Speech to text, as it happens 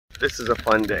this is a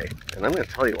fun day, and I'm going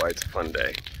to tell you why it's a fun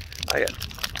day.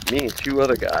 Me and two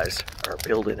other guys are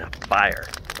building a fire.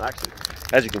 Actually,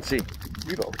 as you can see,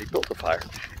 we've already built a fire.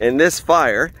 And this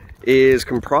fire is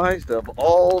comprised of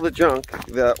all the junk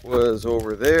that was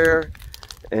over there,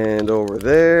 and over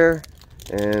there,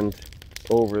 and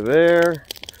over there.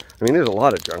 I mean, there's a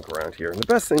lot of junk around here. And the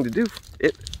best thing to do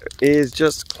is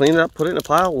just clean it up, put it in a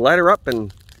pile, light her up,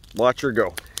 and watch her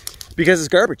go. Because it's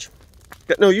garbage.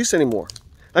 Got no use anymore.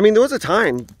 I mean, there was a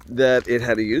time that it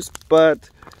had a use,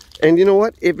 and you know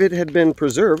what? If it had been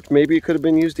preserved, maybe it could have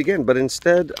been used again. But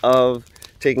instead of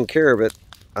taking care of it,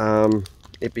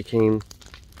 it became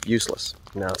useless.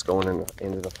 Now it's going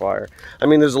into the fire. I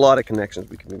mean, there's a lot of connections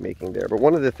we can be making there. But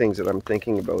one of the things that I'm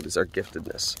thinking about is our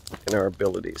giftedness and our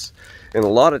abilities. And a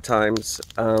lot of times,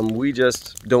 we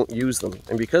just don't use them.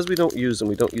 And because we don't use them,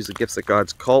 we don't use the gifts that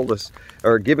God's called us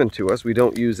or given to us. We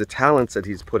don't use the talents that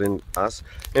He's put in us.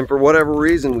 And for whatever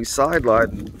reason, we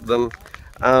sideline them.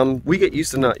 We get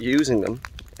used to not using them.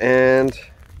 And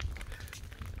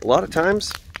a lot of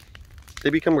times, they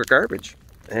become garbage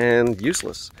and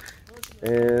useless.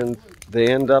 And they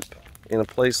end up in a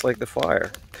place like the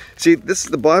fire. See,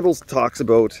 the Bible talks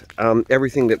about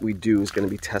everything that we do is going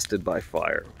to be tested by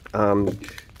fire.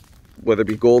 Whether it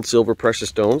be gold, silver, precious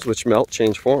stones, which melt,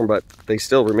 change form, but they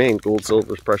still remain gold,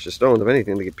 silver, precious stones. If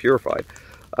anything, they get purified.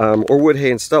 Or wood,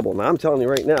 hay, and stubble. Now, I'm telling you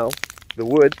right now, the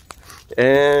wood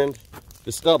and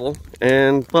the stubble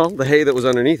and, well, the hay that was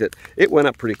underneath it, it went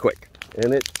up pretty quick.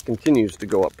 And it continues to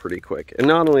go up pretty quick. And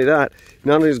not only that,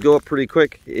 not only does it go up pretty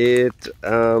quick, it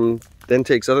then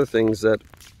takes other things that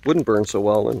wouldn't burn so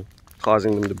well and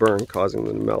causing them to burn, causing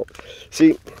them to melt.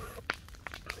 See,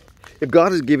 if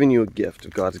God has given you a gift,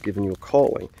 if God has given you a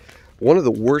calling, one of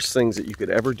the worst things that you could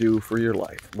ever do for your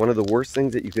life, one of the worst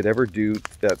things that you could ever do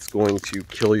that's going to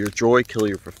kill your joy, kill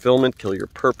your fulfillment, kill your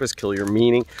purpose, kill your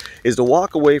meaning, is to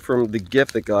walk away from the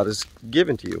gift that God has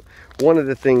given to you. One of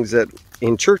the things that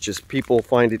in churches, people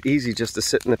find it easy just to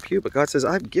sit in the pew, but God says,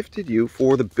 I've gifted you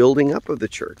for the building up of the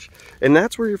church. And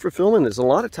that's where your fulfillment is. A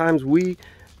lot of times we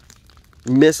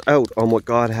miss out on what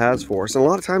God has for us. And a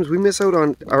lot of times we miss out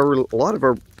on a lot of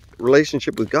our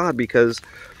relationship with God because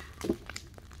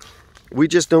we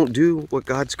just don't do what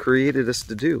God's created us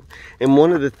to do. And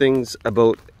one of the things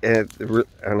about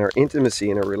our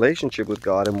intimacy and our relationship with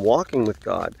God and walking with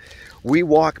God, we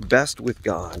walk best with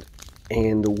God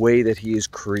and the way that He has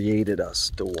created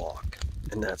us to walk.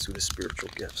 And that's through the spiritual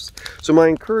gifts. So my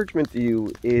encouragement to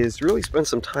you is really spend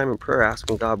some time in prayer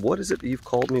asking God, what is it that you've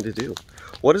called me to do?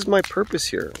 What is my purpose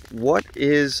here? What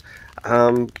is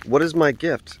my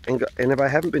gift? And if I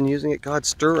haven't been using it, God,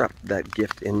 stir up that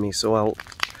gift in me so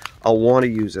I'll want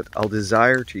to use it. I'll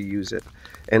desire to use it.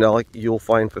 And you'll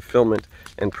find fulfillment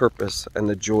and purpose and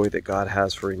the joy that God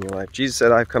has for in your life. Jesus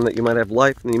said, I've come that you might have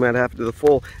life and you might have it to the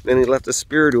full. And then He left a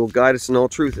Spirit who will guide us in all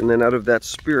truth. And then out of that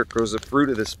Spirit grows the fruit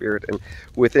of the Spirit. And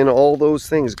within all those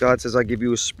things, God says, I give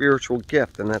you a spiritual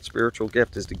gift. And that spiritual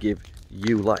gift is to give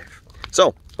you life.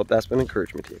 So, hope that's been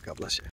encouragement to you. God bless you.